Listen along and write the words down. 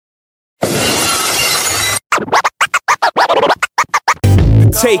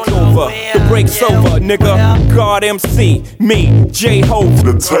Takeover, the break's over, nigga. God MC, me, J-Ho.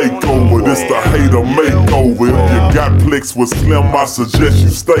 The takeover, this the hater makeover. If you got flicks with Slim, I suggest you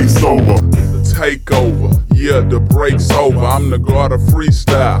stay sober. The takeover, yeah, the break's over. I'm the god of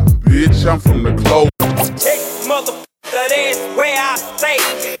freestyle, bitch, I'm from the clover. That is where I stay.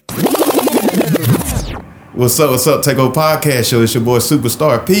 What's up, Takeover Podcast Show. It's your boy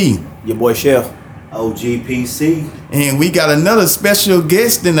Superstar P. Your boy Chef. OGPC. And we got another special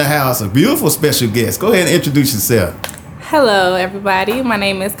guest in the house, a beautiful special guest. Go ahead and introduce yourself. Hello, everybody. My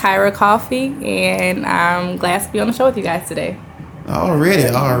name is Kyra Coffey, and I'm glad to be on the show with you guys today.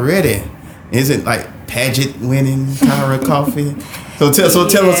 Already. Is it like pageant winning Kyra Coffey? So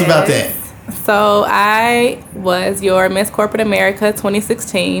tell us about that. So I was your Miss Corporate America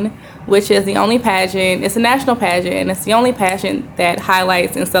 2016, which is the only pageant. It's a national pageant, and it's the only pageant that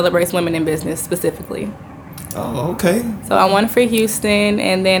highlights and celebrates women in business specifically. Oh, okay. So I won for Houston,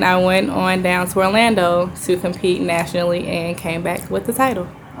 and then I went on down to Orlando to compete nationally and came back with the title.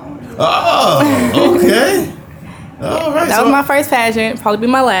 Oh, okay. All right. That was my first pageant, probably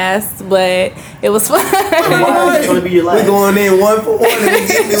be my last, but it was fun. It's gonna be your last. We're going in one for one.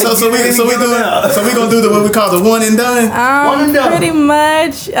 So we gonna do what we call the one and done. One and done. Pretty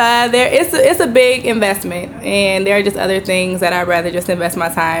much. It's a big investment, and there are just other things that I'd rather just invest my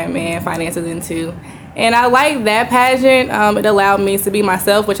time and finances into. And I like that pageant. It allowed me to be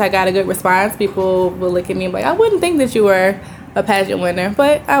myself, which I got a good response. People will look at me and be like, I wouldn't think that you were a pageant winner,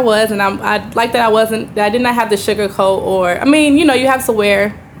 but I was, and I like that I did not have to sugarcoat you have to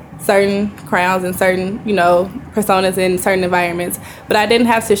wear certain crowns and certain, personas in certain environments, but I didn't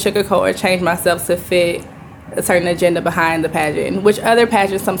have to sugarcoat or change myself to fit a certain agenda behind the pageant, which other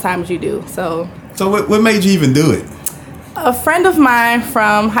pageants sometimes you do. So what made you even do it? A friend of mine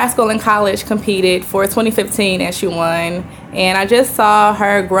from high school and college competed for 2015 and she won, and I just saw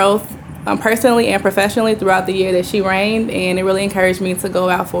her growth personally and professionally throughout the year that she reigned, and it really encouraged me to go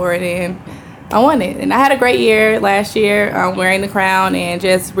out for it, and I won it. And I had a great year last year wearing the crown and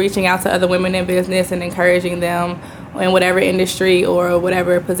just reaching out to other women in business and encouraging them in whatever industry or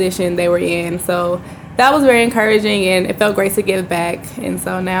whatever position they were in. So that was very encouraging, and it felt great to give back, and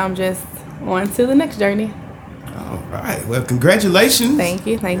so now I'm just on to the next journey. All right. Well, congratulations. Thank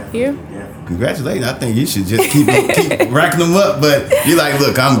you. Congratulations. I think you should just keep racking them up, but you're like,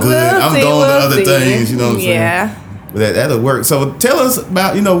 look, I'm good. I'm going to other things, you know what I'm saying? Yeah. But that'll work. So tell us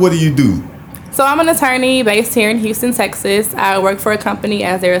about, what do you do? So I'm an attorney based here in Houston, Texas. I work for a company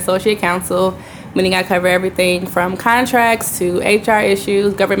as their associate counsel, meaning I cover everything from contracts to HR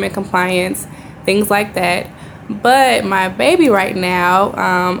issues, government compliance, things like that. But my baby right now,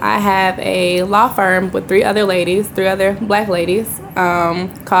 I have a law firm with three other black ladies,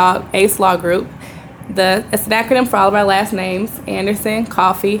 called ACE Law Group. It's an acronym for all of our last names: Anderson,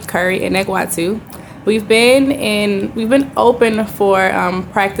 Coffey, Curry, and Egwatu. We've been open for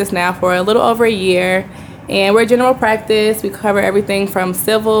practice now for a little over a year, and we're general practice. We cover everything from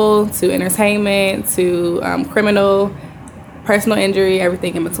civil to entertainment to criminal, personal injury,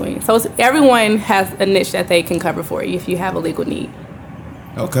 everything in between. So everyone has a niche that they can cover for you if you have a legal need.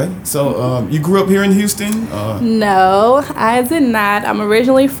 Okay. So you grew up here in Houston? No, I did not. I'm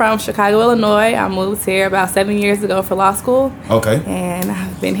originally from Chicago, Illinois. I moved here about 7 years ago for law school. Okay. And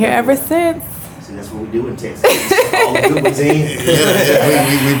I've been here ever since. See, that's what we do in Texas. All the good ones in.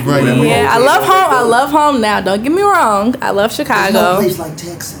 we bring them. Yeah, I love home. I love home now. Don't get me wrong. I love Chicago. There's no place like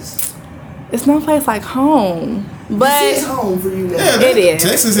Texas. It's no place like home. But it's home for you now. Yeah, it is.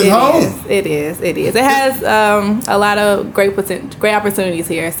 Texas is home. It is. It has a lot of great opportunities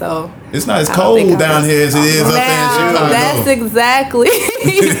here. So it's not as cold down here as it is up there in Chicago. That's exactly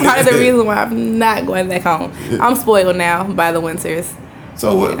part of the reason why I'm not going back home. I'm spoiled now by the winters.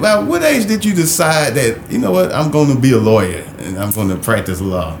 So, about what age did you decide that, I'm going to be a lawyer and I'm going to practice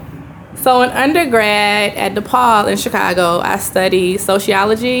law? So in undergrad at DePaul in Chicago, I studied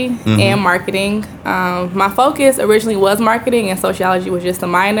sociology and marketing. My focus originally was marketing, and sociology was just a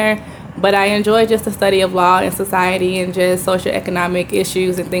minor, but I enjoyed just the study of law and society and just socioeconomic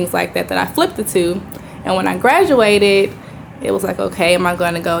issues and things like that I flipped it to. And when I graduated, it was like, okay, am I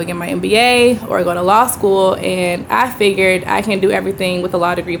going to go get my MBA or go to law school? And I figured I can do everything with a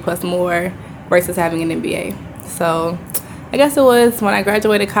law degree plus more versus having an MBA. So I guess it was when I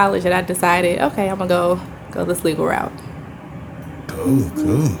graduated college that I decided, okay, I'm going to go this legal route. Cool.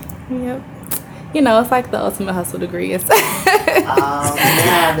 Yep. It's like the ultimate hustle degree. It's how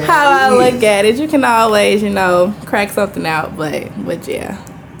I look at it. You can always, crack something out, but yeah,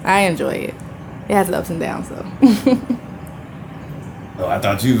 I enjoy it. It has ups and downs, so. Oh, I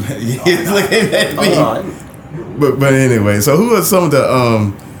thought you looking at me. But anyway, so who are some of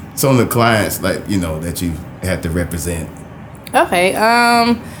the clients like that you had to represent? Okay.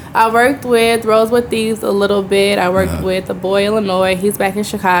 I worked with Rosewood Thieves a little bit. I worked with The Boy Illinois. He's back in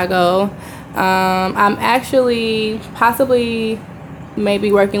Chicago. I'm actually possibly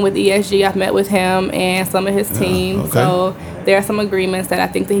maybe working with ESG. I've met with him and some of his team. Okay. So there are some agreements that I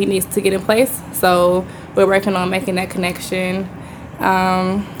think that he needs to get in place. So we're working on making that connection.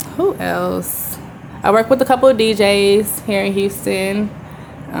 Who else? I work with a couple of DJs here in Houston.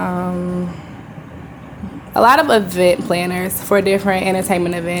 A lot of event planners for different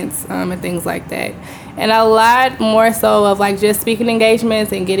entertainment events and things like that. And a lot more so of like just speaking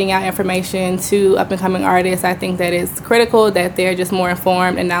engagements and getting out information to up-and-coming artists. I think that it's critical that they're just more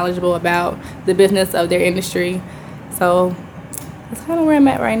informed and knowledgeable about the business of their industry. So that's kind of where I'm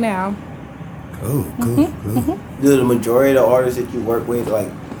at right now. Cool. Do the majority of the artists that you work with, like,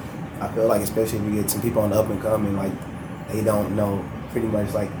 I feel like especially if you get some people on the up-and-coming, like, they don't know pretty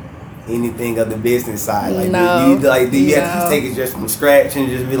much like anything of the business side. Like, do you have to take it just from scratch and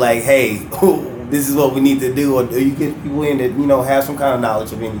just be like, hey, this is what we need to do, or do you get people in that have some kind of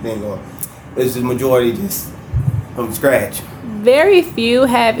knowledge of anything, or is the majority just from scratch? Very few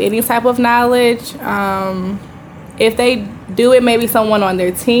have any type of knowledge. If they do it, maybe someone on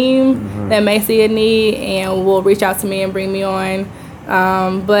their team that may see a need and will reach out to me and bring me on.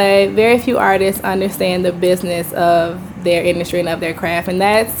 But very few artists understand the business of their industry and of their craft, and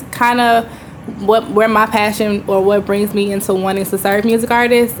that's kind of where my passion or what brings me into wanting to serve music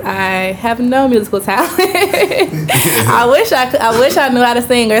artists. I have no musical talent. I wish I knew how to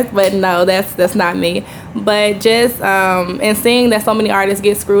sing, but no, that's not me. But just and seeing that so many artists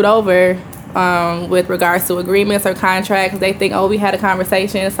get screwed over with regards to agreements or contracts. They think, we had a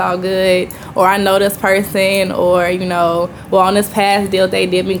conversation, it's all good, or I know this person, or on this past deal they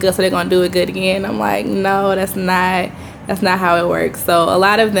did me good, so they're gonna do it good again. I'm like, no, that's not how it works. So a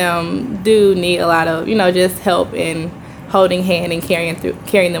lot of them do need a lot of just help in holding hand and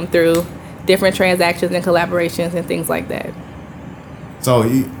carrying them through different transactions and collaborations and things like that. So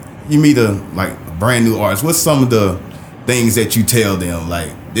you meet a brand new artist. What's some of the things that you tell them,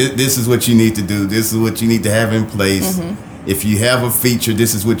 like, this is what you need to do, this is what you need to have in place, if you have a feature,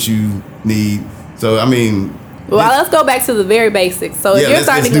 this is what you need? So let's go back to the very basics. So if you're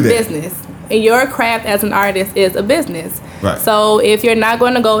starting a business and your craft as an artist is a business, right? So if you're not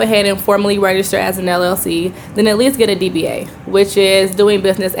going to go ahead and formally register as an LLC, then at least get a DBA, which is doing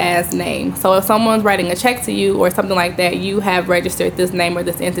business as name. So if someone's writing a check to you or something like that, you have registered this name or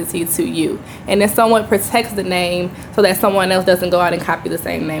this entity to you, and it somewhat protects the name so that someone else doesn't go out and copy the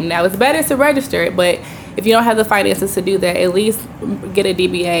same name. Now, it's better to register it, but if you don't have the finances to do that, at least get a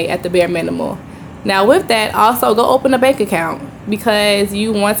DBA at the bare minimum. Now, with that, also go open a bank account, because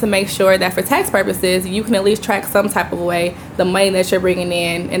you want to make sure that for tax purposes, you can at least track some type of way the money that you're bringing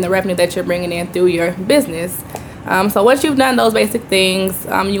in and the revenue that you're bringing in through your business. So once you've done those basic things,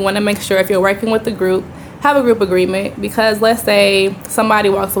 you want to make sure if you're working with the group, have a group agreement, because let's say somebody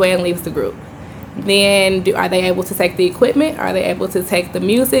walks away and leaves the group. Then are they able to take the equipment? Are they able to take the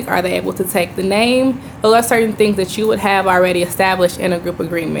music? Are they able to take the name? Those are certain things that you would have already established in a group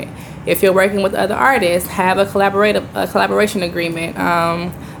agreement. If you're working with other artists, have a collaboration agreement,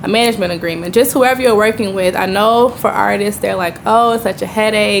 a management agreement, just whoever you're working with. I know for artists, they're like, it's such a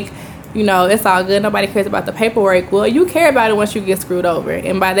headache. It's all good. Nobody cares about the paperwork. Well, you care about it once you get screwed over,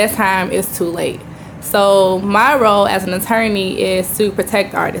 and by that time, it's too late. So my role as an attorney is to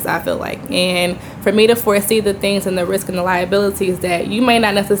protect artists, I feel like, and for me to foresee the things and the risk and the liabilities that you may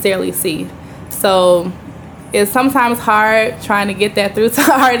not necessarily see. So it's sometimes hard trying to get that through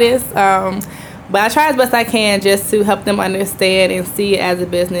to artists, but I try as best I can just to help them understand and see it as a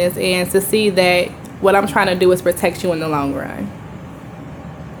business, and to see that what I'm trying to do is protect you in the long run.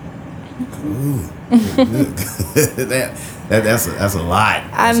 That's a lot.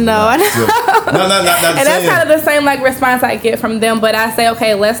 I know. No, and that's kind of the same response I get from them. But I say,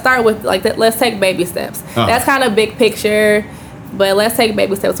 okay, let's start with let's take baby steps. That's kind of big picture, but let's take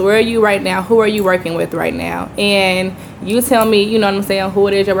baby steps. Where are you right now? Who are you working with right now? And you tell me, you know what I'm saying, who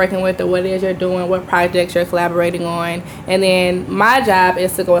it is you're working with, or what it is you're doing, what projects you're collaborating on. And then my job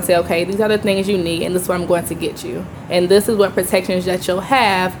is to go and say, okay, these are the things you need, and this is what I'm going to get you. And this is what protections that you'll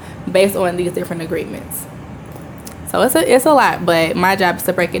have based on these different agreements. So it's a lot, but my job is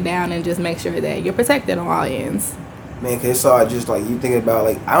to break it down and just make sure that you're protected on all ends. Man, cause it's all just you think about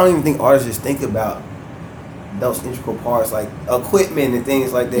I don't even think artists just think about those integral parts like equipment and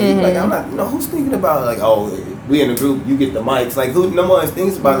things like that. I'm not, who's thinking about we in a group, you get the mics. Who no one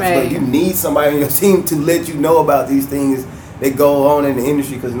thinks about it. You need somebody on your team to let you know about these things they go on in the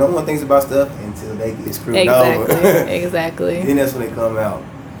industry because no one thinks about stuff until they get screwed over. Exactly. Then that's when they come out.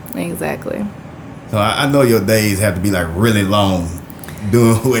 Exactly. So I know your days have to be like really long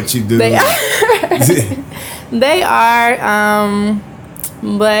doing what you do. They are. They are.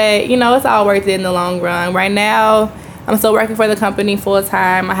 But you know, it's all worth it in the long run. Right now, I'm still working for the company full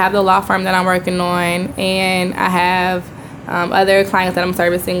time. I have the law firm that I'm working on, and I have other clients that I'm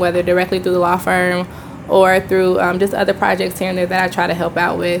servicing, whether directly through the law firm or through just other projects here and there that I try to help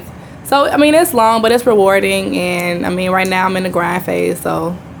out with. So I mean, it's long, but it's rewarding, and I mean, right now I'm in the grind phase,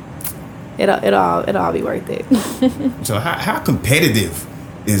 so it'll all be worth it. So how competitive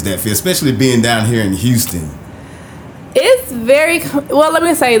is that field, especially being down here in Houston? It's very, well, let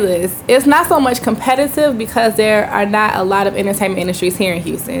me say this. It's not so much competitive because there are not a lot of entertainment industries here in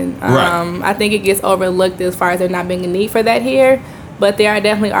Houston. Right. I think it gets overlooked as far as there not being a need for that here. But there are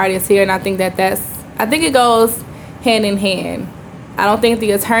definitely artists here, and I think I think it goes hand in hand. I don't think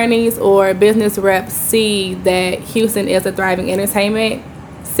the attorneys or business reps see that Houston is a thriving entertainment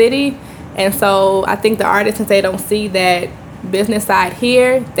city. And so I think the artists, since they don't see that business side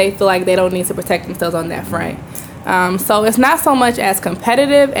here, they feel like they don't need to protect themselves on that front. So it's not so much as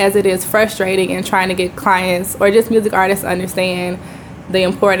competitive as it is frustrating in trying to get clients or just music artists to understand the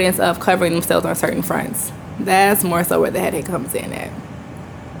importance of covering themselves on certain fronts. That's more so where the headache comes in at.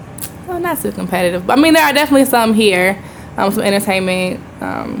 So not so competitive. But I mean, there are definitely some here, some entertainment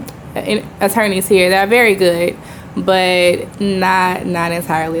attorneys here that are very good, but not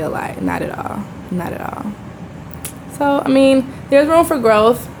entirely alike. Not at all. So I mean, there's room for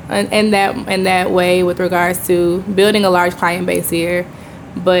growth in that way with regards to building a large client base here,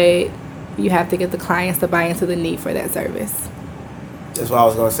 but you have to get the clients to buy into the need for that service. That's what I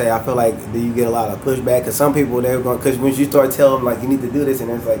was gonna say. I feel like do you get a lot of pushback? Because some people because when you start telling them like you need to do this, and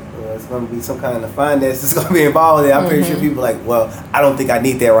it's like it's gonna be some kind of finance that's gonna be involved. I'm pretty sure people are like, well, I don't think I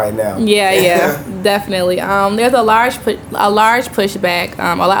need that right now. Yeah, definitely. There's a large pushback,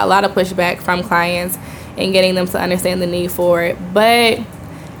 a lot of pushback from clients and getting them to understand the need for it. But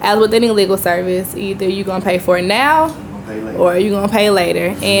as with any legal service, either you're gonna pay for it now or you're gonna pay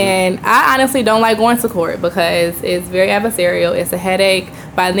later. And I honestly don't like going to court because it's very adversarial. It's a headache.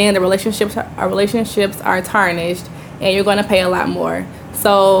 By then, the relationships are tarnished, and you're gonna pay a lot more.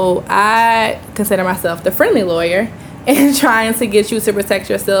 So I consider myself the friendly lawyer in trying to get you to protect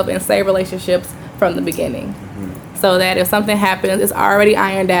yourself and save relationships from the beginning, so that if something happens, it's already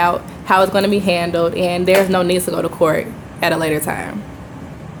ironed out how it's going to be handled, and there's no need to go to court at a later time.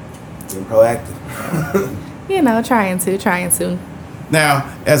 Being proactive. You know, trying to.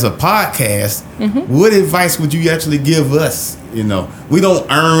 Now, as a podcast, what advice would you actually give us? You know, we don't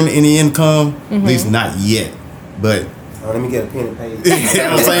earn any income, at least not yet. But let me get a pen and paper. You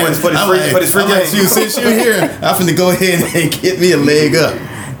know what I'm saying? For this free game. Since you're here, I'm finna go ahead and get me a leg up.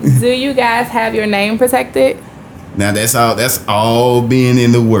 Do you guys have your name protected? Now that's all being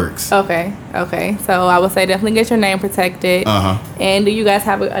in the works. Okay. So I would say definitely get your name protected. And do you guys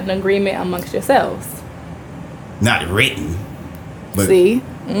have an agreement amongst yourselves? Not written. But See?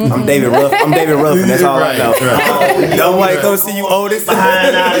 I'm David Ruffin. That's all I know. Right. Nobody come see you oldest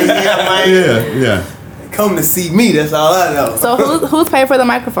behind out of here, man. Yeah. Come to see me. That's all I know. So who's paid for the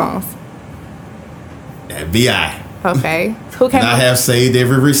microphones? That BI. Okay. Who came? And I have saved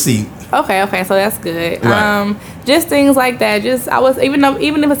every receipt. Okay, so that's good. Right. Just things like that.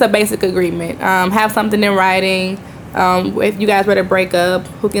 Even if it's a basic agreement, have something in writing. If you guys were to break up,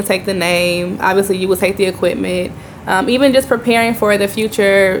 who can take the name? Obviously, you will take the equipment. Even just preparing for the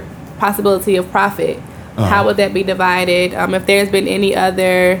future possibility of profit. How would that be divided? If there's been any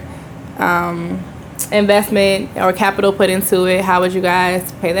other investment or capital put into it, how would you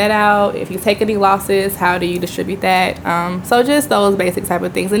guys pay that out? If you take any losses, how do you distribute that? So just those basic type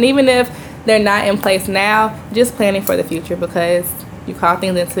of things. And even if they're not in place now, just planning for the future, because you call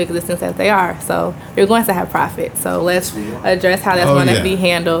things into existence as they are. So you're going to have profit. So let's address how that's going to be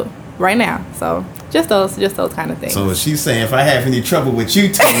handled right now. So just those kind of things. So she's saying if I have any trouble with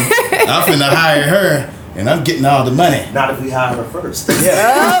you two, I'm finna hire her. And I'm getting all the money. Not if we hire her first. So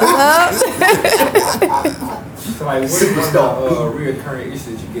like, what is one of the reoccurring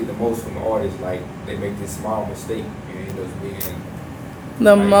issues you get the most from artists? Like, they make this small mistake and it ends up being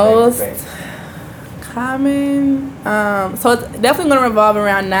the most common. So it's definitely going to revolve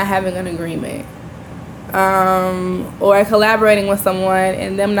around not having an agreement, or collaborating with someone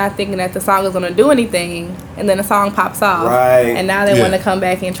and them not thinking that the song is going to do anything, and then the song pops off, right? And now they want to come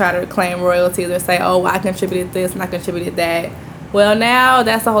back and try to claim royalties or say, "Oh, well, I contributed this and I contributed that." Well, now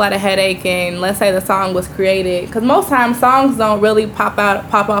that's a whole lot of headache. And let's say the song was created, because most times songs don't really pop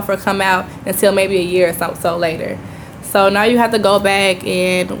off or come out until maybe a year or so later. So now you have to go back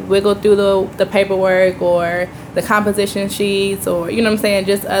and wiggle through the paperwork or the composition sheets, or, you know what I'm saying,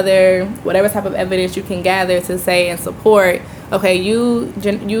 just other, whatever type of evidence you can gather to say and support, okay, you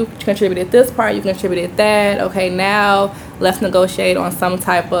contributed this part, you contributed that, okay, now let's negotiate on some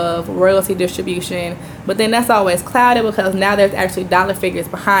type of royalty distribution. But then that's always clouded because now there's actually dollar figures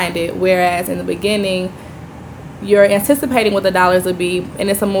behind it, whereas in the beginning, you're anticipating what the dollars would be, and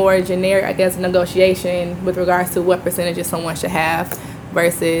it's a more generic, I guess, negotiation with regards to what percentages someone should have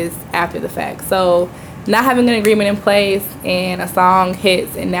versus after the fact. So not having an agreement in place and a song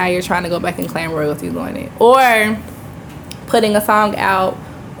hits and now you're trying to go back and claim royalties on it, or putting a song out,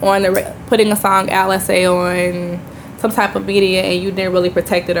 let's say on some type of media, and you didn't really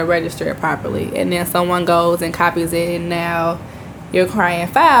protect it or register it properly, and then someone goes and copies it, and now you're crying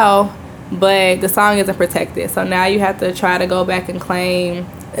foul, but the song isn't protected. So now you have to try to go back and claim.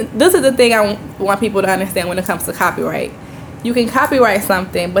 This is the thing I want people to understand when it comes to copyright. You can copyright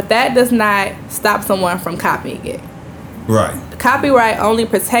something, but that does not stop someone from copying it. Right. Copyright only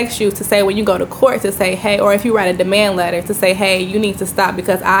protects you to say when you go to court to say, hey, or if you write a demand letter to say, hey, you need to stop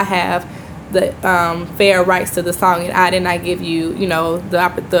because I have the fair rights to the song and I did not give you,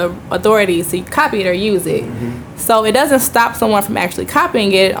 the authorities to copy it or use it. Mm-hmm. So it doesn't stop someone from actually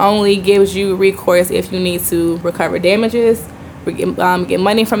copying it. It only gives you recourse if you need to recover damages, get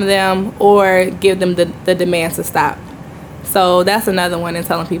money from them, or give them the demand to stop. So that's another one in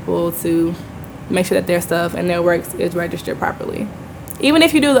telling people to make sure that their stuff and their works is registered properly. Even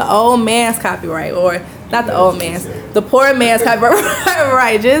if you do the old man's copyright, or not the old man's, the poor man's copyright,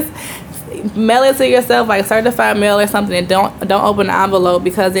 right? Just mail it to yourself, like certified mail or something, and don't open the envelope,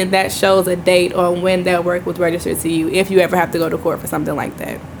 because then that shows a date on when that work was registered to you, if you ever have to go to court for something like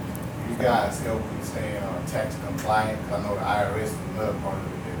that. You guys help me stay tax compliant, because I know the IRS is another part of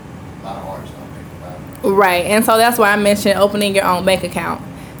it that a lot of artists don't think about. Right, and so that's why I mentioned opening your own bank account,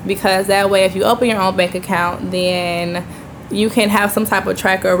 because that way if you open your own bank account, then you can have some type of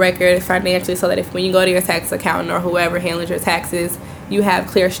track or record financially, so that if when you go to your tax accountant or whoever handles your taxes, you have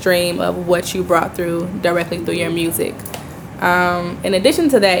clear stream of what you brought through directly through your music. In addition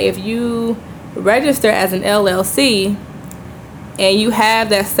to that, if you register as an LLC and you have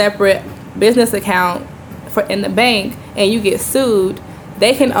that separate business account in the bank and you get sued,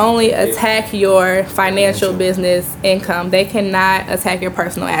 they can only attack your financial business income. They cannot attack your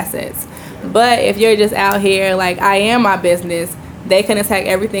personal assets. But if you're just out here like, I am my business, they can attack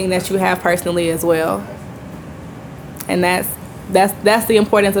everything that you have personally as well. And that's the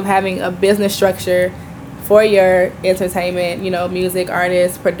importance of having a business structure for your entertainment, music,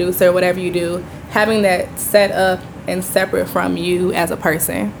 artist, producer, whatever you do, having that set up and separate from you as a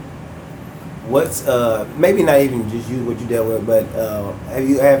person. What's maybe not even just you, what you dealt with, but have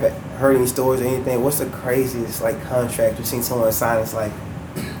you ever heard any stories or anything? What's the craziest contract you've seen someone sign? It's like,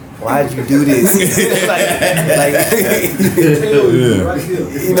 why did you do this? You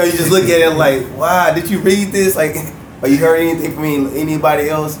just look at it like, wow, did you read this? Or you heard anything from anybody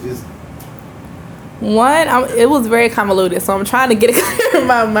else? It was very convoluted, so I'm trying to get it clear in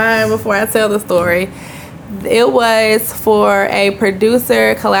my mind before I tell the story. It was for a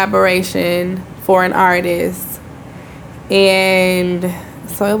producer collaboration for an artist, and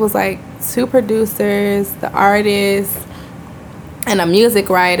so it was like 2 producers, the artist, and a music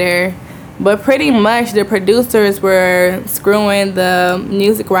writer. But pretty much the producers were screwing the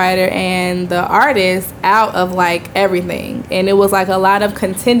music writer and the artist out of everything. And it was a lot of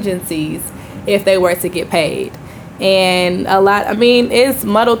contingencies if they were to get paid. And it's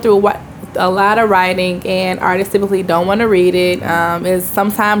muddled through a lot of writing, and artists typically don't want to read it. It's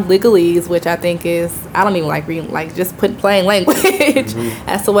sometimes legalese, which I think is, I don't even like reading, just put plain language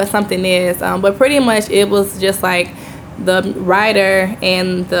as to what something is. But pretty much it was just the writer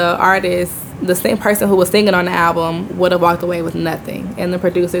and the artist, the same person who was singing on the album, would have walked away with nothing, and the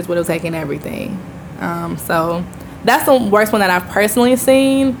producers would have taken everything. So that's the worst one that I've personally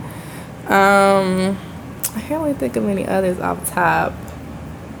seen. I can't really think of any others off top.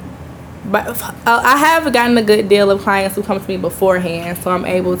 But I have gotten a good deal of clients who come to me beforehand, so I'm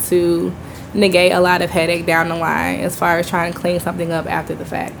able to negate a lot of headache down the line as far as trying to clean something up after the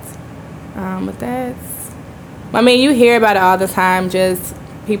fact. But you hear about it all the time, just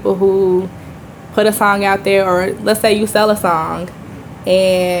people who put a song out there, or let's say you sell a song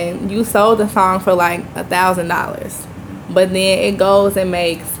and you sold the song for $1,000, but then it goes and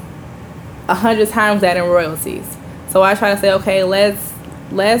makes 100 times that in royalties. So I try to say, okay, let's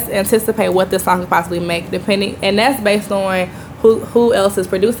anticipate what this song could possibly make, depending, and that's based on who else is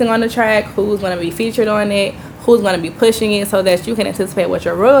producing on the track, who's going to be featured on it, who's going to be pushing it, so that you can anticipate what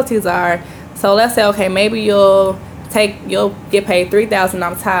your royalties are. So let's say, okay, maybe you'll you'll get paid $3,000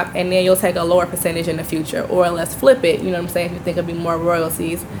 on top, and then you'll take a lower percentage in the future, or let's flip it. You know what I'm saying? If you think it'll be more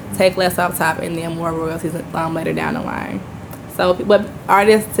royalties, take less off top, and then more royalties later down the line. So, but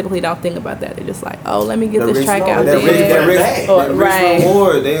artists typically don't think about that. They're just like, oh, let me get this track out there. That Right.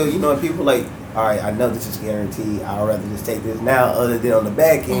 reward, you know, people like, all right, I know this is guaranteed. I'd rather just take this now, other than on the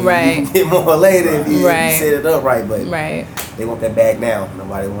back end. Right. You can get more later if you set it up right. But they want that bag now.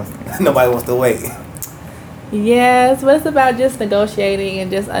 Nobody wants to wait. Yes, but it's about just negotiating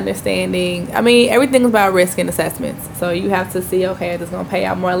and just understanding. I mean, everything's about risk and assessments. So you have to see, okay, is this going to pay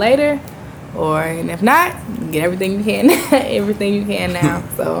out more later? And if not, get everything you can, everything you can now.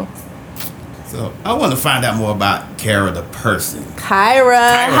 So I want to find out more about Kyra the person.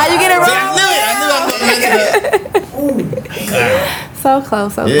 Kyra. How you get it wrong? I knew it. So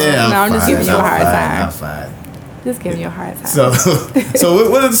close, so close. Yeah, I'm just giving you a hard time. I'm fine. Just giving you a hard time. So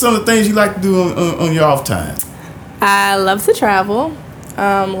what are some of the things you like to do on your off time? I love to travel.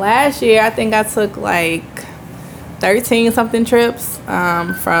 Last year, I think I took like 13 something trips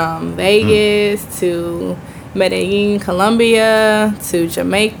from Vegas to Medellin, Colombia, to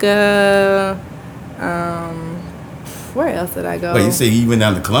Jamaica. Where else did I go? Wait, you say you went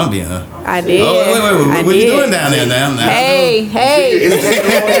down to Colombia, huh? I did. Oh, wait. What are you doing down there now? Hey.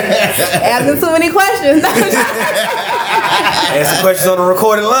 Asking too many questions. Answer questions on the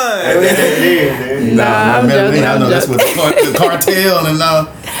recorded line. I'm joking. I know that's what the cartel and all.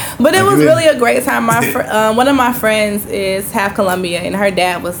 But it was really a great time. One of my friends is half Colombian, and her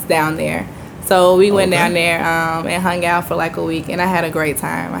dad was down there. So we went down there and hung out for like a week, and I had a great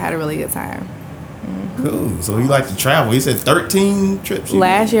time. I had a really good time. Cool. So you like to travel. You said 13 trips?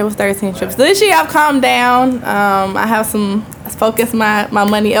 Last year was 13 trips. This year I've calmed down. I have focused my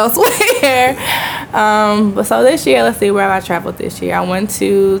money elsewhere. But so this year, let's see where I traveled this year. I went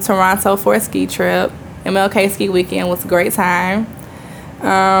to Toronto for a ski trip. MLK ski weekend was a great time.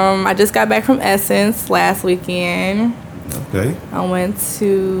 I just got back from Essence last weekend. Okay. I went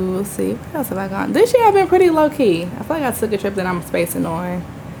to, let's see, what else have I gone? This year I've been pretty low key. I feel like I took a trip that I'm spacing on.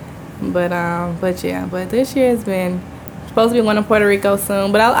 But this year has been supposed to be going to Puerto Rico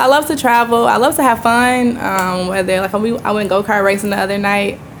soon. But I love to travel. I love to have fun. Whether like I went go-kart racing the other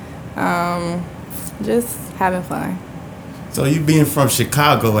night. Just having fun. So you being from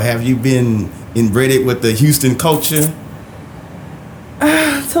Chicago, have you been inbred with the Houston culture?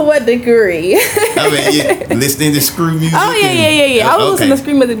 To what degree? I mean, you listening to screw music? Oh yeah. I was listening to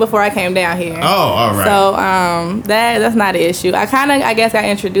screw music before I came down here. Oh, all right. So that's not an issue. I guess got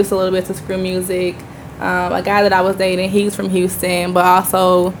introduced a little bit to screw music. A guy that I was dating, he's from Houston, but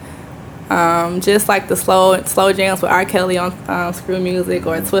also just like the slow jams with R. Kelly on screw music,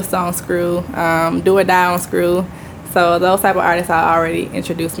 or Twist on screw, Do or Die on screw. So those type of artists I already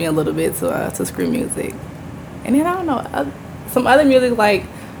introduced me a little bit to screw music. And then I don't know, some other music like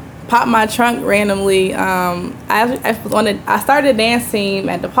Pop My Trunk randomly. I started a dance team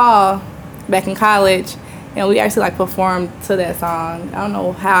at DePaul back in college, and we actually like performed to that song. I don't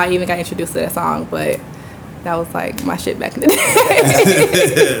know how I even got introduced to that song, but that was like my shit back in the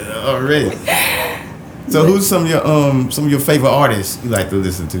day. Already. So who's some of your favorite artists you like to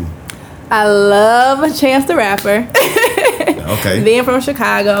listen to? I love Chance the Rapper. Okay. Being from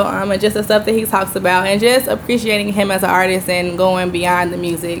Chicago, and just the stuff that he talks about, and just appreciating him as an artist and going beyond the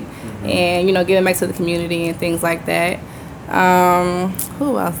music, and giving back to the community and things like that.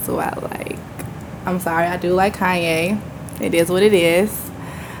 Who else do I like? I'm sorry, I do like Kanye. It is what it is.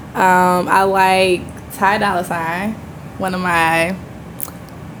 I like Ty Dolla $ign. One of my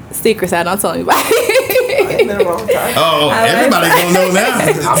secrets I don't tell anybody. Everybody gonna know now.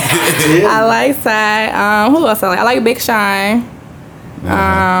 I like Ty. Who else I like? I like Big Sean.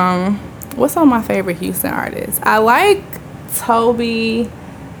 What's some of my favorite Houston artists? I like Toby,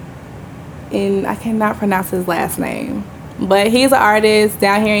 and I cannot pronounce his last name, but he's an artist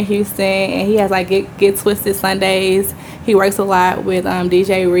down here in Houston, and he has like Get Twisted Sundays. He works a lot with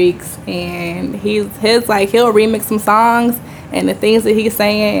DJ Reeks, and he'll remix some songs, and the things that he's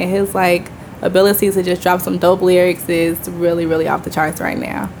saying and his like ability to just drop some dope lyrics is really, really off the charts right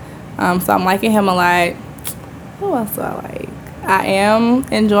now. So I'm liking him a lot. Who else do I like? I am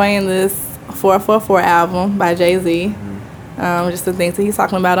enjoying this 444 album by Jay-Z. Just the things that he's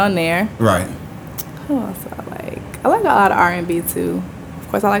talking about on there. Right. Who else do I like? I like a lot of R&B too. Of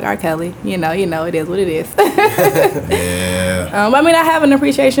course, I like R. Kelly. You know, it is what it is. Yeah. But I have an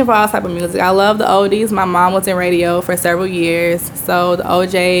appreciation for all type of music. I love the oldies. My mom was in radio for several years, so the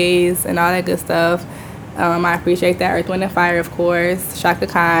OJs and all that good stuff. I appreciate that. Earth, Wind, and Fire, of course. Shaka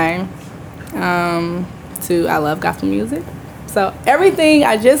Khan. I love gospel music. So everything,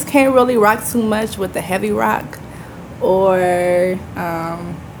 I just can't really rock too much with the heavy rock or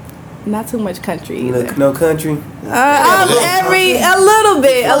not too much country either. No country. A little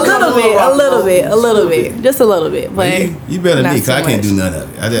bit, just a little bit. But you better not me, cause too I can't much. do none of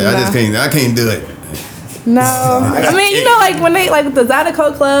it. I can't do it. No, I mean, you know, like when they like the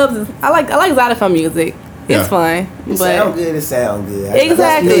Zydeco clubs, I like Zydeco music. It's fun. It But sound good. Exactly.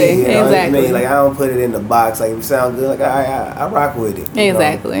 That's me, you know what I Exactly. mean? Like I don't put it in the box. Like if it sound good, like I rock with it. you know?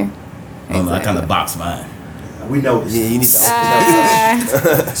 exactly. I kind of box mine. We know this. Yeah, you need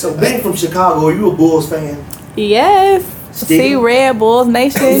to. So being from Chicago, are you a Bulls fan? Yes. Still? See Red Bulls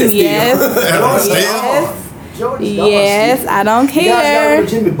Nation. Yes. Yes. I don't You guys got rid care. of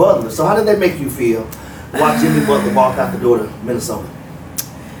Jimmy Butler. So how did that make you feel? Watch Jimmy Butler walk out the door to Minnesota.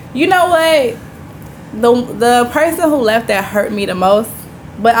 You know what? The person who left that hurt me the most,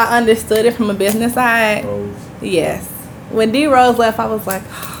 but I understood it from a business side. Yes. When D Rose left, I was like,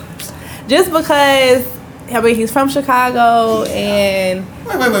 just because I mean he's from Chicago and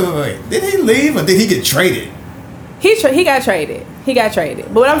Wait. Did he leave or did he get traded? he got traded.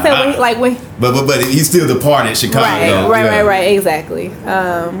 But what I'm saying, But he's still departed Chicago. Right. Exactly.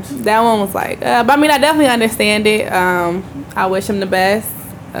 That one was like, but I mean, I definitely understand it. I wish him the best.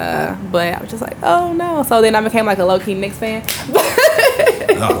 But I was just like, oh no. So then I became like a low key Knicks fan.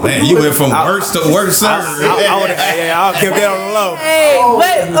 Oh man, you went from worst to worst, sir. I'll keep that on the low. Hey,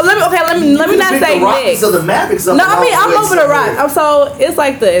 but let me not say Knicks. So the Mavericks. No, I mean I'm over the Rockets. So it's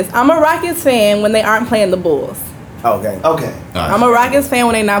like this. I'm a Rockets fan when they aren't playing the Bulls. Okay. I'm a Rockets fan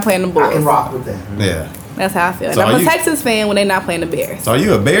when they're not playing the Bulls. I can rock with that. Yeah. That's how I feel. So And I'm a you- Texas fan when they're not playing the Bears. So are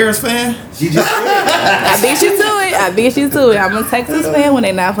you a Bears fan? She just I beat you to it. I'm a Texas fan when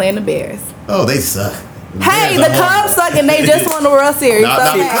they're not playing the Bears. Oh, they suck. Hey, Bears the are Cubs suck and they just won the World Series. No, So,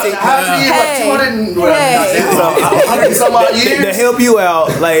 no. hey. To help you out,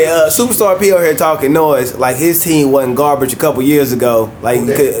 like Superstar P over here talking noise, like his team wasn't garbage a couple years ago. Like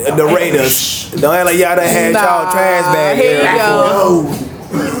the Raiders. Don't act like y'all done had y'all trash bag. Here you go.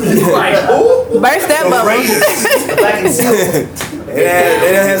 Burst that bubble.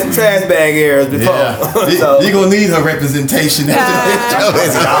 They done had some trash bag errors before. Yeah. You're gonna need her representation. I'm not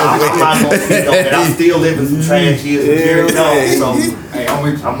gonna speak on it. I'm still living some trash years with Jerry Jones, so Hey, I'm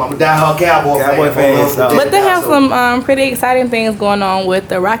with you. I'm a diehard Cowboy fan. so- But they have some pretty exciting things going on with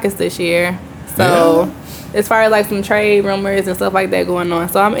the Rockets this year. So as far as like some trade rumors and stuff like that going on.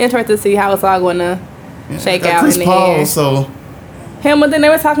 So I'm interested to see how it's all going to shake out Chris in the Paul, end. so Him, but then they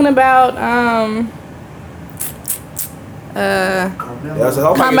were talking about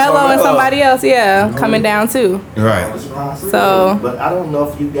Carmelo and somebody else, coming down too. right. So- but I don't know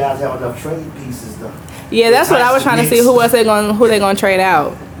if you guys have enough trade pieces though. Yeah, that's what I was trying to see. Who they gonna trade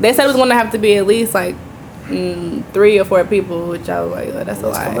out? They said it was gonna have to be at least like 3 or 4 people, which I was like, oh, that's a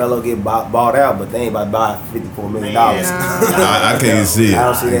Unless lot. Carmelo get bought out, but they ain't about to buy $54 million. I can't see it. I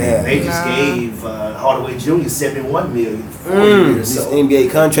don't see that They happening. just gave Hardaway Jr. $71 million for 4 years. These So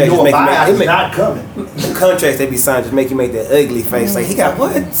NBA contracts your just buyout is make not coming. the contracts they be signed just make you make that ugly face. Like he got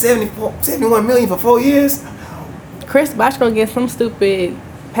what? 71 million for 4 years? Chris Bosh gonna get some stupid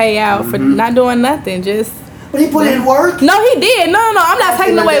payout for not doing nothing. Just But he put in work. no, he did. No. I'm not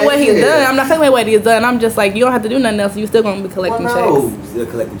taking away what he's done. I'm not taking away what he's done. I'm just like, you don't have to do nothing else. You still gonna be collecting checks. Still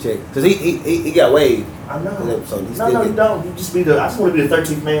collecting checks because he got waived. I know. So he's No, still you don't. You just be the. I just want to be the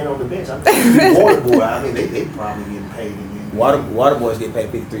 13th man on the bench. I'm just be water boy. I mean, they probably getting paid. Water boys get paid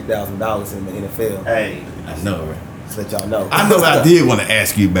 $53,000 in the NFL. Hey, I know, right? Just let y'all know. I know what I did want to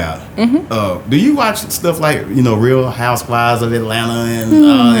ask you about. Do you watch stuff like, Real Housewives of Atlanta and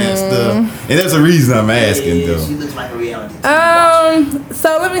all that stuff? And that's the reason I'm asking, she though. looks like a reality TV.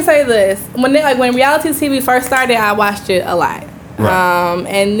 So let me say this: when reality TV first started, I watched it a lot. Right.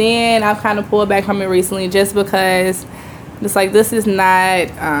 And then I've kind of pulled back from it recently, just because it's like this is not.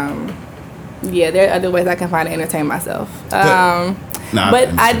 There are other ways I can find to entertain myself. But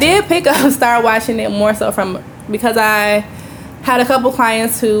I did pick up, start watching it more so because I had a couple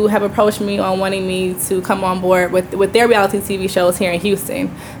clients who have approached me on wanting me to come on board with their reality TV shows here in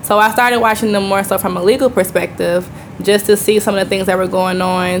Houston. So I started watching them more so from a legal perspective, just to see some of the things that were going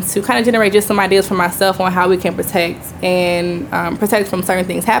on, to kind of generate just some ideas for myself on how we can protect from certain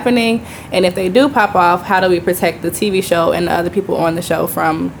things happening. And if they do pop off, how do we protect the TV show and the other people on the show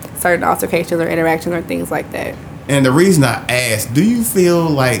from certain altercations or interactions or things like that. And the reason I asked, do you feel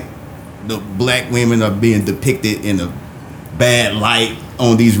like the black women are being depicted in a bad light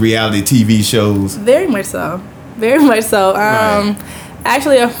on these reality TV shows? Very much so. Very much so. Right.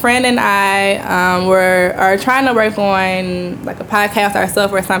 Actually, a friend and I are trying to work on like a podcast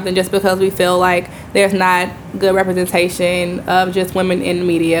ourselves or something, just because we feel like there's not good representation of just women in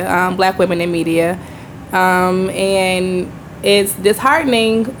media, black women in media. And it's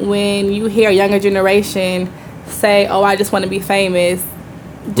disheartening when you hear a younger generation say, oh, I just want to be famous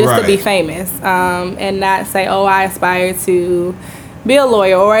just to be famous, and not say, oh, I aspire to be a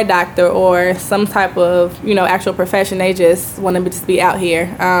lawyer or a doctor or some type of, actual profession. They just want to just be out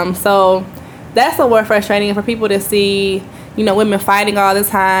here. So that's a little frustrating for people to see, women fighting all the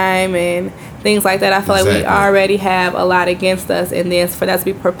time and things like that. I feel like we already have a lot against us, and then for that to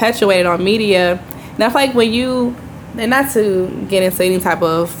be perpetuated on media. And I feel like and not to get into any type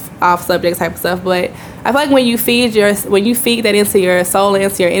of off subject type of stuff, but I feel like when you feed that into your soul and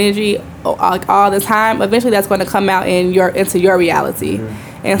into your energy all the time, eventually that's going to come out into your reality.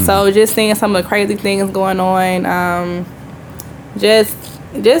 Mm-hmm. And so just seeing some of the crazy things going on, just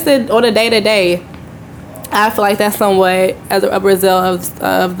on a day to day, I feel like that's somewhat as a result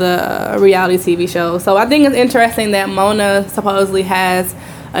of the reality TV show. So I think it's interesting that Mona supposedly has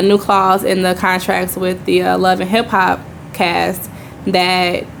a new clause in the contracts with the Love and Hip Hop cast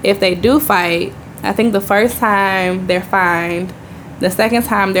that if they do fight, I think the first time they're fined, the second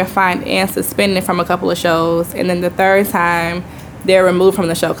time they're fined and suspended from a couple of shows, and then the third time they're removed from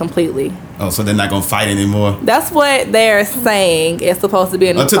the show completely. Oh, so they're not gonna fight anymore? That's what they're saying. It's supposed to be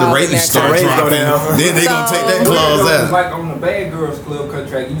a new until the ratings start dropping. Then they're gonna take that clause out. Like on the Bad Girls Club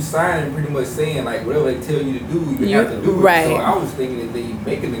contract, you sign pretty much saying like whatever they tell you to do, you have to do it. Right. So I was thinking that they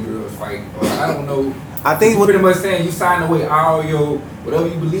making the girls fight. Or I don't know. I think pretty much saying you sign away all your whatever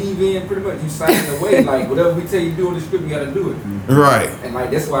you believe in. Pretty much you sign away like whatever we tell you to do in the script, you got to do it. Right. And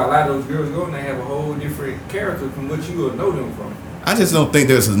like that's why a lot of those girls go and they have a whole different character from what you will know them from. I just don't think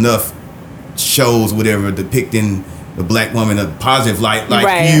there's enough shows, whatever, depicting the black woman in a positive light,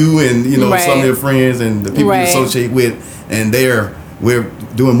 like you and some of your friends and the people you associate with, and we're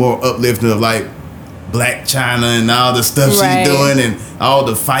doing more uplifting of like Black China and all the stuff she's doing and all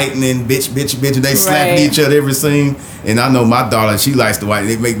the fighting and bitch and they slapping each other every scene. And I know my daughter, she likes to watch.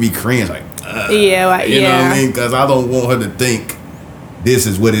 They make me cringe like, you know what I mean? Because I don't want her to think this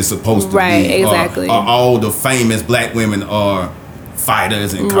is what it's supposed to be. Exactly. Or all the famous black women are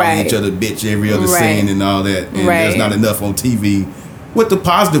fighters and calling each other bitch every other scene and all that. And there's not enough on TV with the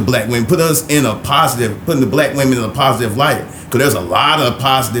positive black women. Putting the black women in a positive light. Because there's a lot of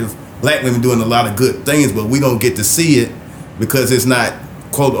positive black women doing a lot of good things, but we don't get to see it because it's not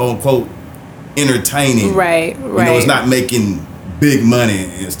quote unquote entertaining. Right. It's not making big money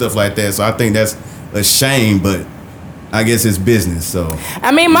and stuff like that. So I think that's a shame, but I guess it's business. So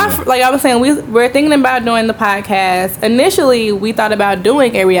I mean, like I was saying, we're thinking about doing the podcast. Initially, we thought about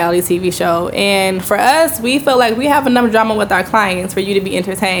doing a reality TV show, and for us, we feel like we have enough drama with our clients for you to be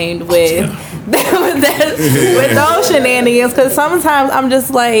entertained with with those shenanigans. Because sometimes I'm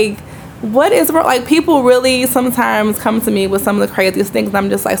just like, what is wrong? Like, people really sometimes come to me with some of the craziest things. And I'm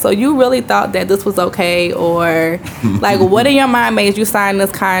just like, so you really thought that this was okay? Or like, what in your mind made you sign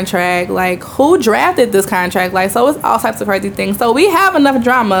this contract? Like, who drafted this contract? Like, so it's all types of crazy things. So we have enough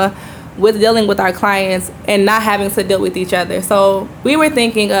drama with dealing with our clients and not having to deal with each other. So we were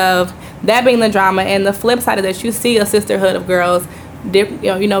thinking of that being the drama, and the flip side of that, you see a sisterhood of girls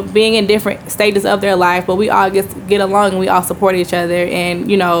being in different stages of their life, but we all get along and we all support each other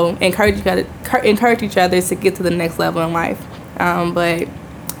and encourage each other to get to the next level in life. But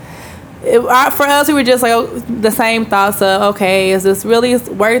for us, we were just like the same thoughts of, okay, is this really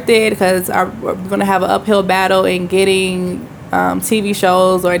worth it? Because we're gonna have an uphill battle in getting TV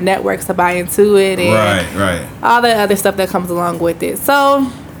shows or networks to buy into it, and all the other stuff that comes along with it. So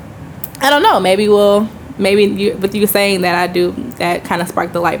I don't know. Maybe with you saying that, that kind of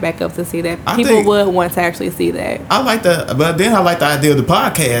sparked the light back up to see that people would want to actually see that. I like that, but then I like the idea of the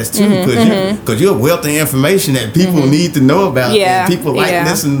podcast too, because you're a wealth of information that people need to know about. Yeah, and people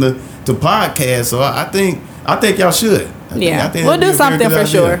listening to podcasts. So I think y'all should. I think we'll do something for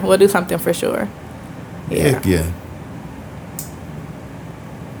sure. We'll do something for sure. Heck yeah.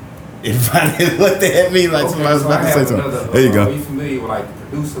 Everybody looked at me like somebody was about to say something. There you go. Are you familiar with like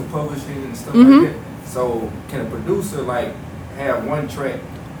producer publishing and stuff like that? So can a producer like have one track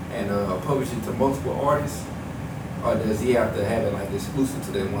and publish it to multiple artists, or does he have to have it like exclusive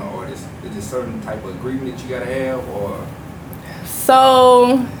to that one artist? Is there a certain type of agreement that you gotta have, or?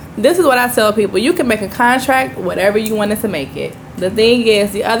 So this is what I tell people: you can make a contract whatever you wanted to make it. The thing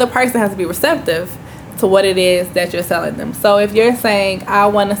is, the other person has to be receptive to what it is that you're selling them. So if you're saying, I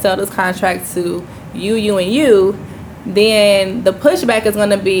want to sell this contract to you, and you, then the pushback is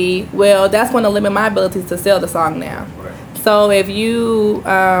going to be, well, that's going to limit my ability to sell the song now. Right. So if you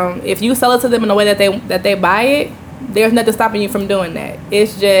sell it to them in a way that they buy it, there's nothing stopping you from doing that.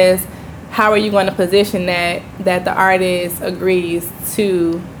 It's just how are you going to position that the artist agrees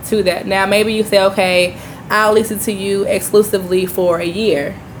to that? Now, maybe you say, okay, I'll listen to you exclusively for a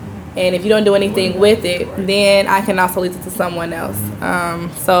year. And if you don't do anything with it, then I can also listen to someone else.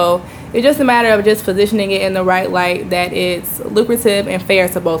 So it's just a matter of just positioning it in the right light that it's lucrative and fair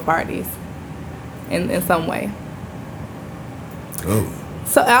to both parties in some way. Oh.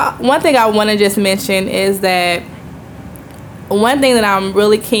 So one thing I want to just mention is that one thing that I'm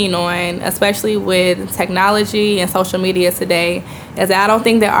really keen on, especially with technology and social media today, is that I don't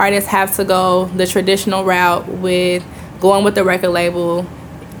think that artists have to go the traditional route with going with the record label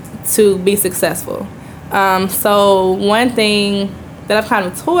to be successful. So one thing that I've kind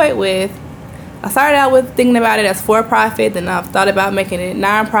of toyed with, I started out with thinking about it as for-profit, then I've thought about making it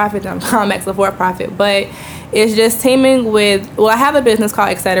non-profit, then I'm going back to for-profit. But it's just teaming with, I have a business called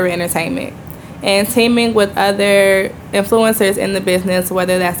Etc. Entertainment. And teaming with other influencers in the business,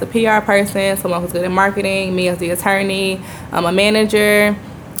 whether that's a PR person, someone who's good at marketing, me as the attorney, a manager,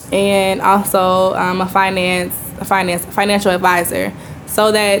 and also a financial advisor,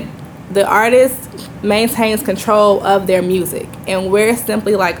 so that the artist maintains control of their music, and we're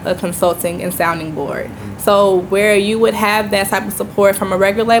simply like a consulting and sounding board. So where you would have that type of support from a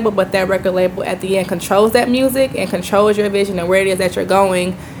record label, but that record label at the end controls that music and controls your vision and where it is that you're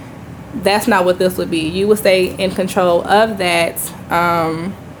going, that's not what this would be. You would stay in control of that,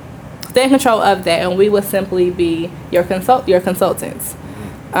 and we would simply be your consultants.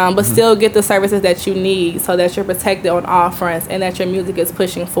 But still get the services that you need so that you're protected on all fronts and that your music is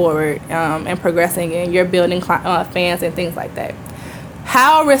pushing forward and progressing and you're building fans and things like that.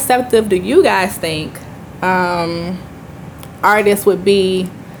 How receptive do you guys think artists would be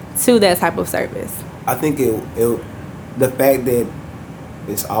to that type of service? I think the fact that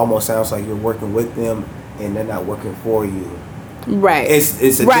it almost sounds like you're working with them and they're not working for you. Right.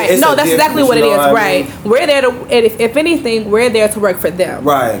 It's right. No, that's exactly what it is. Right. I mean? We're there to, if anything, we're there to work for them.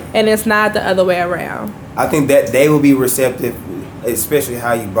 Right. And it's not the other way around. I think that they will be receptive, especially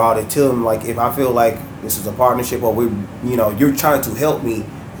how you brought it to them. Like, if I feel like this is a partnership or you're trying to help me.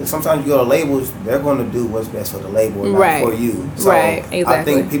 Because sometimes you go to labels, they're going to do what's best for the label and not for you. So right. Exactly. I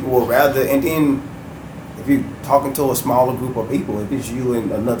think people will rather, and then if you're talking to a smaller group of people, if it's you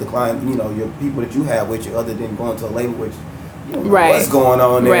and another client, your people that you have with you, other than going to a label, which you don't know what's going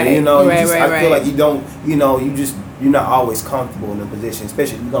on there. Right. I feel like you don't, you're not always comfortable in a position,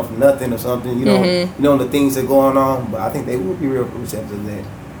 especially if you come from nothing or something. You know the things that are going on. But I think they will be real receptive to that.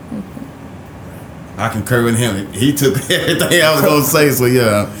 I concur with him. He took everything I was going to say, so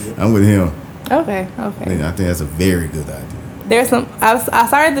yeah, I'm with him. Okay. I think that's a very good idea. There's I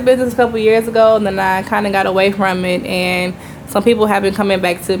started the business a couple years ago, and then I kind of got away from it, and some people have been coming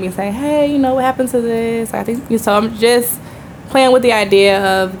back to me saying, hey, what happened to this? I think so. I'm just playing with the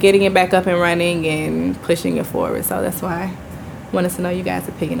idea of getting it back up and running and pushing it forward. So that's why I wanted to know you guys'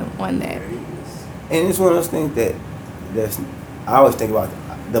 opinion on that. And it's one of those things that I always think about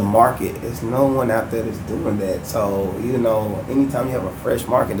the market. There's no one out there that's doing that. So, anytime you have a fresh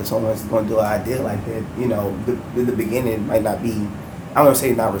market that someone's going to do an idea like that, the beginning might not be, I don't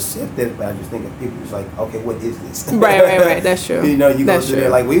say not receptive, but I just think of people just like, okay, what is this? Right. That's true. You go through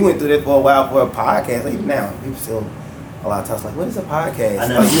that. Like, we went through that for a while for a podcast. Like, now, people still a lot of times like, what is a podcast? I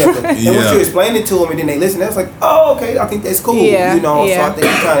know. Like, you have to, and once you explain it to them and then they listen, that's like, oh, okay, I think that's cool. So I think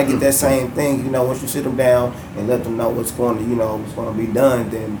you're trying to get that same thing. Once you sit them down and let them know what's going to be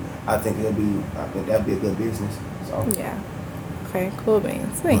done, then I think that'd be a good business. So yeah. Okay, cool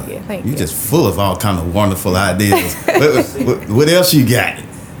beans. Thank you. You just full of all kind of wonderful ideas. what else you got?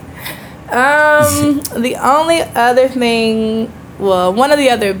 The only other thing, one of the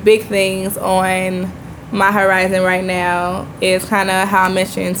other big things on my horizon right now is kind of how I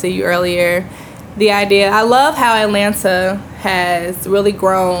mentioned to you earlier, the idea. I love how Atlanta has really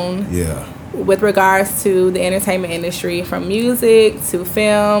grown with regards to the entertainment industry, from music to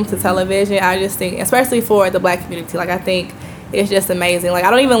film to television. I just think, especially for the Black community, I think it's just amazing. I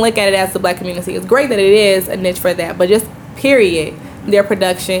don't even look at it as the Black community. It's great that it is a niche for that, but just period, their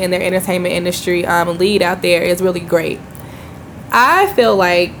production and their entertainment industry lead out there is really great. I feel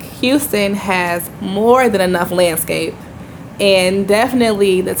like Houston has more than enough landscape and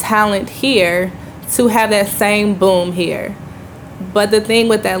definitely the talent here to have that same boom here. But the thing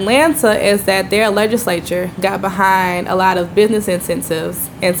with Atlanta is that their legislature got behind a lot of business incentives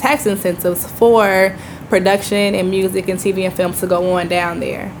and tax incentives for production and music and TV and film to go on down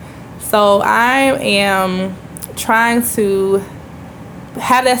there. So I am trying to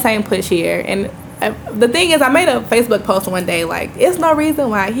have that same push here. And the thing is, I made a Facebook post one day, it's no reason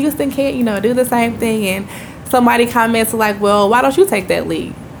why Houston can't, do the same thing. And somebody comments well, why don't you take that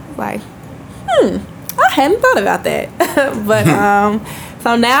lead? I hadn't thought about that. But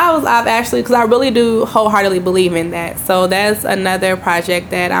so now I've actually, because I really do wholeheartedly believe in that. So that's another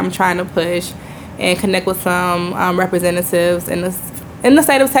project that I'm trying to push and connect with some representatives in the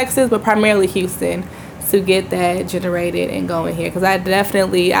state of Texas, but primarily Houston, to get that generated and going here. Because I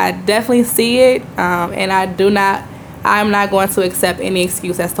definitely see it, and I'm not going to accept any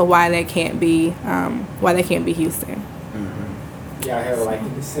excuse as to why that can't be Houston. Yeah, I have like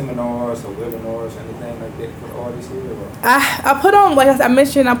any seminars or webinars or anything like that for artists here? I put on, like I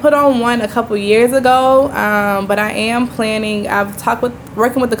mentioned, I put on one a couple years ago, but I am planning, I've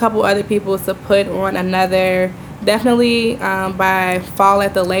working with a couple other people to put on another, definitely by fall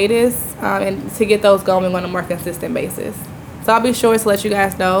at the latest, and to get those going on a more consistent basis. So I'll be sure to let you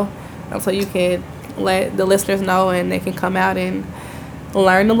guys know, so you can let the listeners know and they can come out and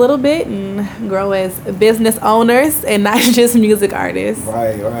learn a little bit and grow as business owners and not just music artists.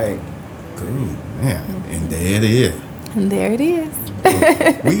 Right. Cool, man. And there it is.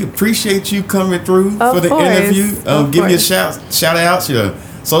 We appreciate you coming through for the interview. Give me a shout out your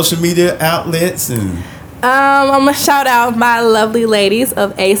social media outlets and. I'm gonna shout out my lovely ladies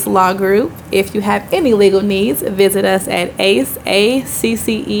of Ace Law Group. If you have any legal needs, visit us at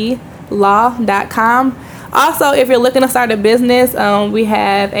acelaw.com. Also, if you're looking to start a business, we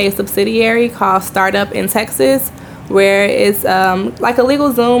have a subsidiary called Startup in Texas, where it's like a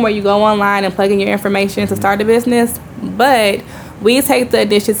legal Zoom where you go online and plug in your information to start a business. But we take the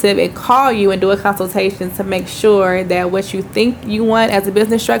initiative and call you and do a consultation to make sure that what you think you want as a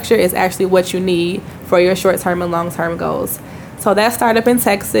business structure is actually what you need for your short-term and long-term goals. So that's Startup in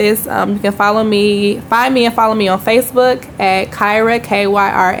Texas. You can find me and follow me on Facebook at Kyra,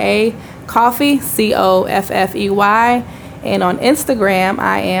 Kyra Coffey, Coffey, and on Instagram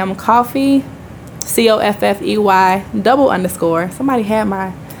I am Coffey, Coffey _. Somebody had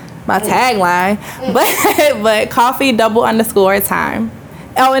my tagline, but Coffey _time.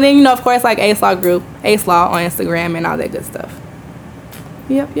 Oh, and then of course like Ace Law Group, Ace Law on Instagram and all that good stuff.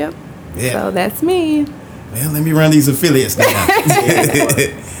 Yep. Yeah. So that's me. Well, let me run these affiliates down.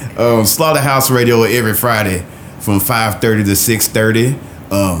 Slaughterhouse Radio every Friday from 5:30 to 6:30.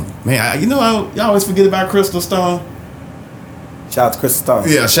 I always forget about Crystal Stone. Shout out to Crystal Stone.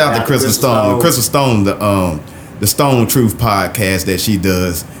 Yeah, shout out to Crystal Stone. Crystal Stone, the Stone Truth podcast that she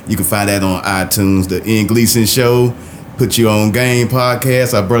does. You can find that on iTunes. The Ian Gleason Show, Put You On Game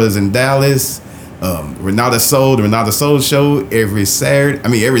podcast. Our brothers in Dallas. Renata Soul, the Renata Soul Show every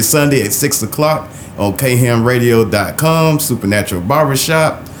Sunday at 6:00 on khamradio.com. Supernatural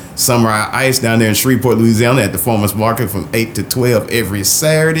Barbershop. Samurai Ice down there in Shreveport, Louisiana at the Farmers Market from 8 to 12 every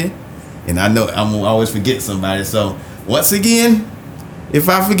Saturday. And I know I'm going to always forget somebody. So once again, if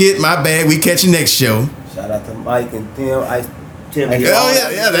I forget, my bad. We catch you next show. Shout out to Mike and Tim. They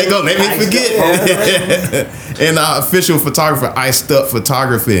go. Let me forget. And our official photographer, Iced Up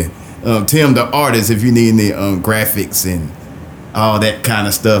Photography. Tim the Artist, if you need any graphics and all that kind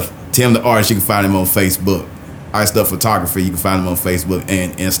of stuff. Tim the Artist, you can find him on Facebook. Iced Up Photography, you can find him on Facebook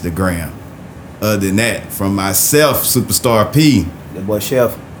and Instagram. Other than that, from myself, Superstar P. The boy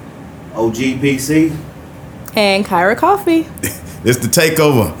Chef. OGPC. And Kyra Coffey. It's the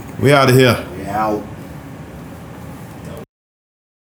Takeover. We out of here. We out.